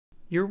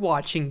You're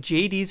watching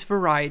JD's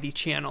Variety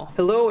channel.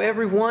 Hello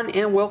everyone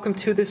and welcome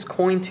to this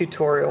coin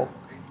tutorial.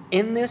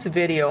 In this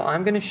video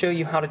I'm going to show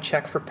you how to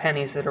check for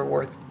pennies that are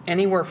worth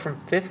anywhere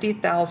from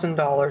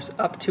 $50,000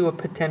 up to a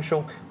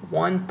potential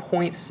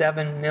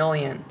 $1.7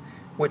 million,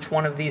 which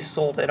one of these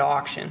sold at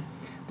auction.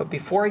 But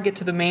before I get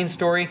to the main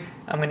story,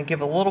 I'm going to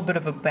give a little bit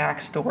of a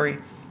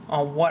backstory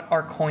on what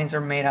our coins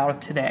are made out of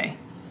today.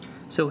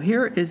 So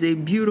here is a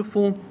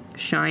beautiful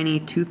shiny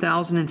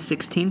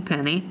 2016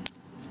 penny,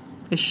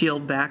 a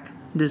shield back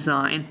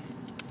design.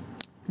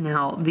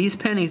 Now these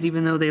pennies,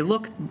 even though they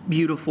look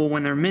beautiful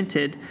when they're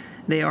minted,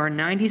 they are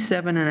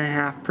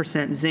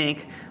 97.5%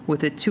 zinc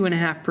with a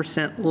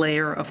 2.5%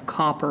 layer of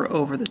copper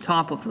over the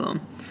top of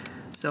them.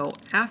 So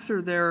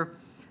after they're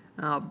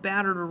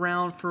battered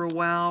around for a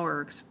while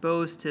or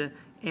exposed to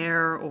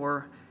air,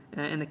 or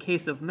in the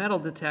case of metal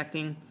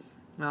detecting,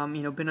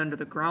 been under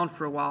the ground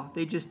for a while,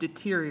 they just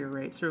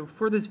deteriorate. So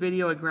for this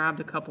video I grabbed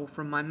a couple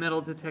from my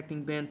metal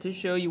detecting bin to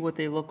show you what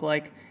they look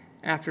like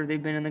after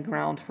they've been in the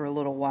ground for a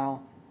little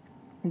while.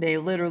 They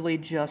literally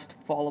just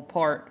fall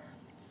apart.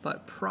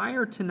 But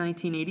prior to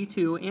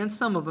 1982, and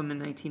some of them in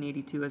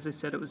 1982, as I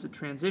said, it was a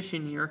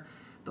transition year,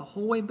 the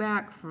whole way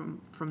back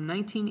from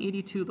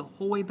 1982 the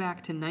whole way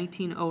back to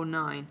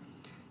 1909,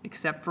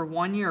 except for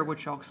 1 year,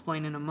 which I'll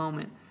explain in a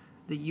moment,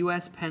 the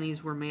US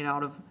pennies were made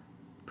out of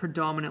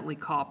predominantly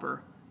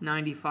copper,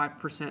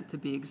 95% to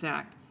be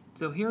exact.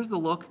 So here's the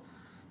look.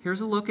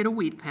 Here's a look at a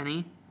wheat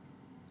penny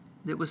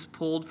that was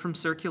pulled from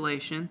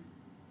circulation.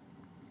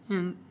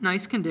 In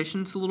nice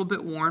condition. It's a little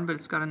bit worn, but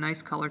it's got a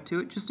nice color to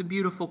it. Just a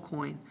beautiful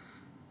coin.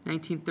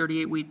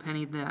 1938 wheat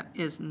penny that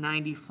is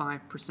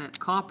 95%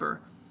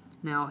 copper.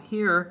 Now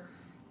here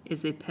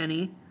is a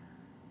penny,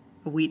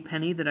 a wheat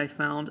penny that I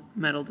found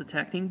metal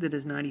detecting that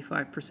is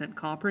 95%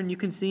 copper, and you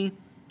can see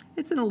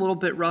it's in a little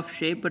bit rough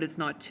shape, but it's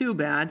not too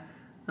bad.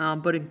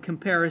 But in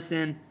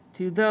comparison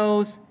to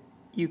those,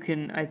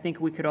 I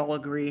think we could all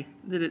agree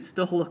that it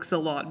still looks a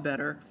lot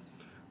better.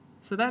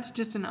 So that's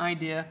just an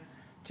idea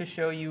to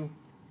show you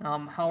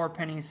how our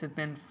pennies have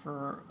been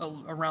for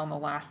around the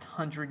last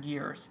 100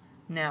 years.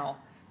 Now,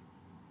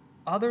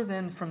 other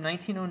than from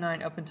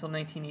 1909 up until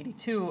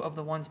 1982 of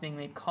the ones being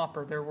made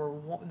copper,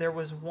 there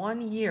was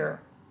 1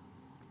 year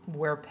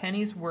where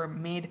pennies were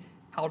made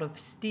out of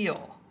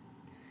steel.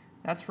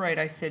 That's right,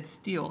 I said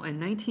steel. In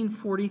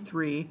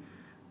 1943,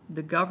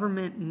 the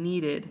government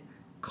needed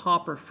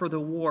copper for the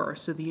war,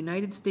 so the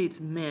United States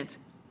Mint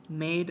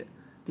made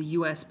the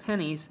US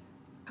pennies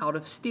out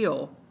of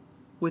steel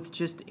with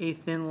just a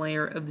thin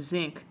layer of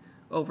zinc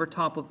over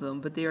top of them,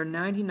 but they are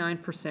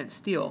 99%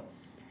 steel.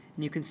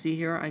 And you can see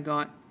here I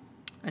got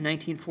a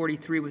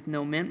 1943 with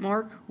no mint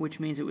mark, which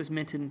means it was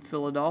minted in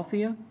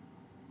Philadelphia,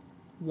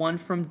 one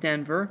from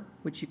Denver,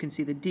 which you can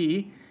see the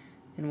D,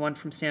 and one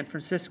from San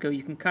Francisco.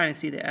 You can kind of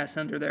see the S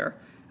under there.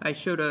 I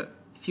showed a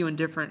few in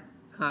different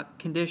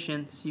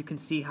conditions so you can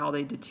see how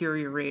they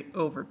deteriorate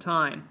over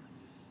time.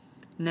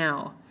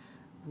 Now,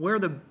 where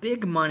the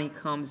big money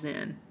comes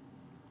in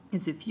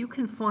is if you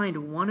can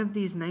find one of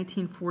these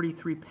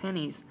 1943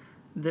 pennies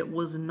that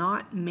was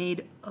not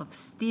made of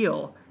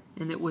steel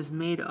and that was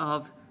made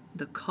of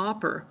the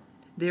copper,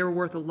 they are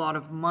worth a lot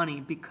of money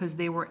because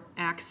they were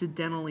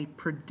accidentally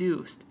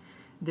produced.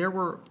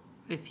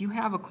 If you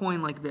have a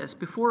coin like this,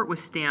 before it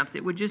was stamped,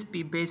 it would just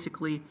be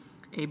basically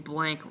a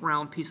blank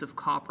round piece of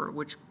copper,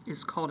 which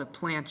is called a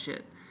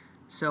planchet.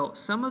 So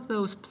some of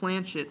those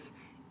planchets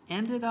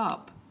ended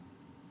up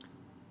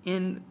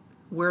in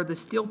where the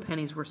steel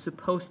pennies were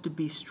supposed to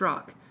be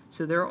struck.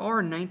 So there are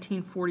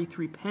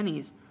 1943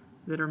 pennies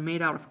that are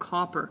made out of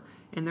copper,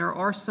 and there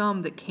are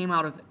some that came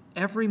out of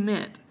every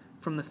mint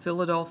from the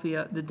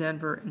Philadelphia, the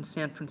Denver, and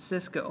San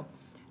Francisco.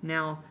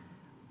 Now,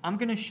 I'm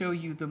going to show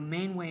you the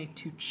main way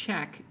to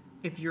check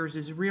if yours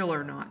is real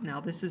or not.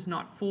 Now, this is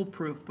not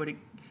foolproof, but it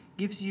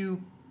gives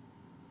you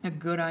a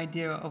good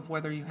idea of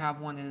whether you have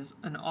one that is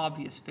an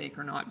obvious fake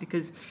or not,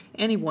 because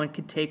anyone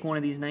could take one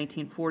of these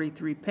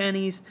 1943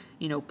 pennies,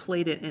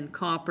 plate it in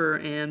copper,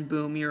 and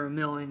boom, you're a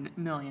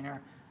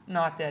millionaire.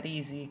 Not that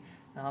easy,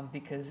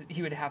 because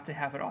you would have to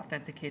have it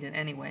authenticated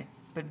anyway.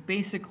 But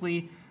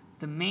basically,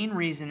 the main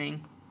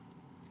reasoning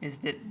is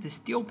that the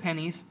steel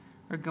pennies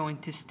are going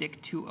to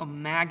stick to a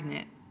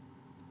magnet,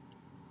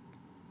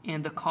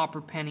 and the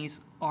copper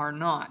pennies are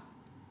not.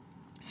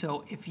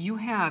 So if you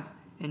have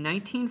a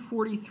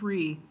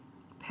 1943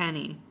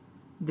 penny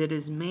that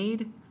is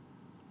made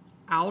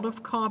out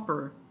of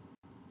copper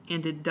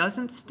and it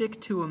doesn't stick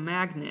to a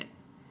magnet,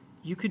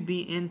 you could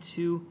be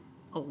into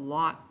a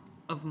lot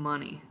of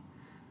money.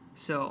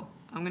 So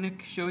I'm going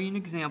to show you an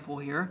example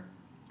here.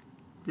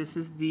 This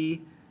is the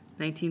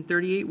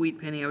 1938 wheat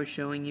penny I was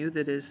showing you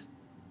that is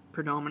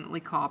predominantly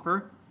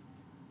copper.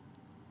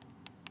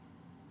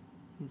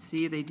 You can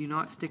see they do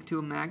not stick to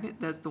a magnet.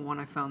 That's the one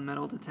I found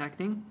metal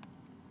detecting.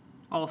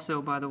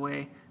 Also, by the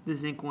way, the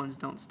zinc ones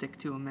don't stick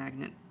to a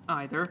magnet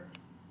either.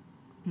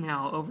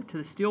 Now, over to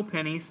the steel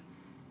pennies.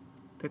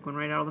 Pick one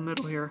right out of the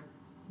middle here.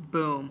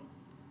 Boom.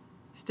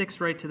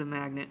 Sticks right to the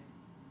magnet.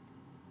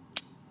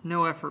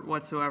 No effort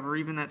whatsoever.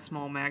 Even that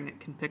small magnet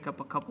can pick up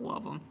a couple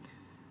of them.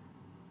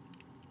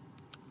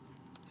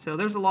 So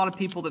there's a lot of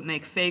people that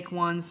make fake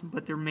ones,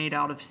 but they're made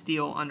out of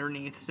steel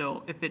underneath.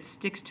 So if it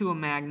sticks to a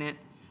magnet,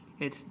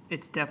 it's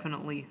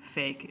definitely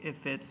fake.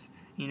 If it's,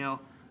 you know,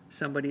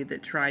 somebody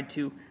that tried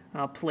to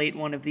plate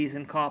one of these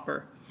in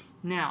copper.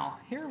 Now,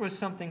 here was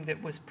something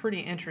that was pretty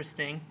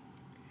interesting.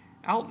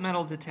 Out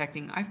metal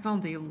detecting, I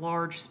found a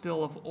large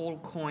spill of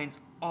old coins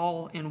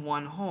all in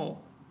one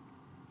hole.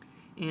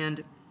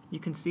 And you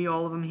can see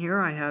all of them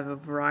here. I have a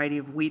variety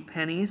of wheat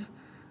pennies.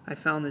 I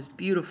found this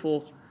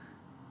beautiful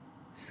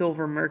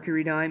silver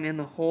mercury dime in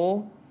the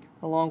hole,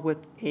 along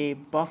with a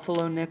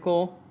buffalo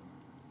nickel,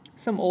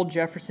 some old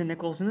Jefferson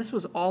nickels, and this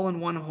was all in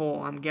one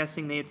hole. I'm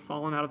guessing they had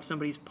fallen out of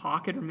somebody's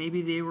pocket, or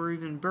maybe they were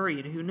even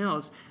buried, who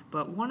knows.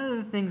 But one of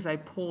the things I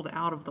pulled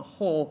out of the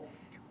hole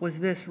was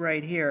this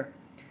right here.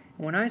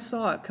 When I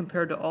saw it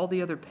compared to all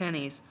the other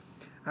pennies,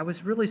 I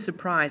was really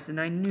surprised, and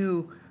I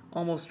knew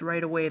almost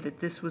right away that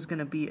this was going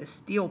to be a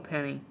steel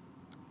penny.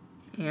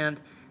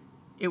 And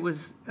it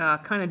was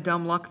kind of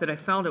dumb luck that I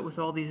found it with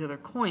all these other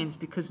coins,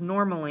 because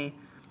normally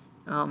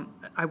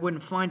I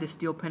wouldn't find a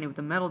steel penny with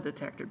a metal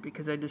detector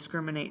because I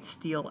discriminate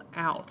steel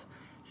out.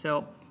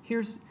 So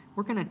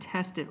we're going to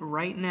test it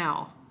right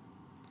now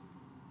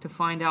to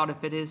find out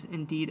if it is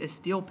indeed a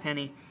steel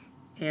penny.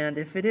 And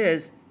if it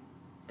is,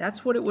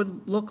 that's what it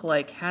would look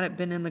like had it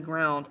been in the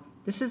ground.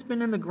 This has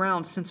been in the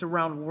ground since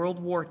around World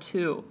War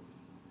II.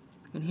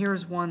 And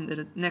here's one that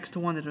is next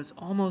to one that is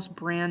almost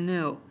brand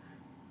new.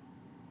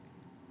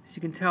 So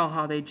you can tell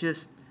how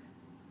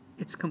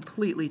it's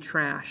completely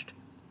trashed.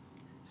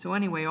 So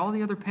anyway, all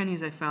the other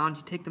pennies I found,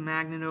 you take the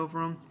magnet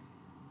over them,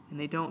 and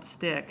they don't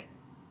stick.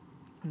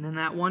 And then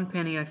that one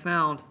penny I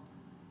found,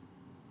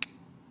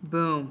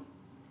 boom.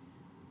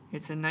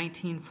 It's a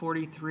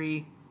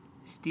 1943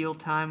 Steel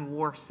Time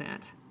War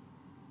cent.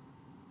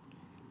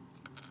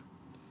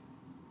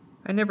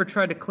 I never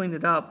tried to clean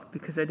it up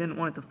because I didn't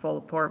want it to fall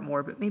apart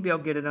more, but maybe I'll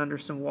get it under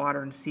some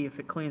water and see if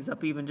it cleans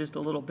up even just a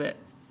little bit.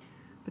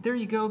 But there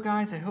you go,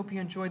 guys. I hope you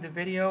enjoyed the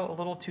video, a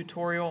little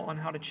tutorial on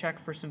how to check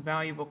for some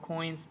valuable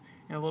coins,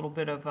 and a little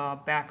bit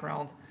of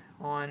background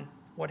on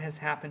what has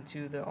happened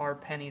to our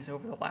pennies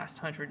over the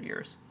last 100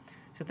 years.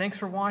 So thanks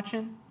for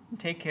watching, and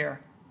take care.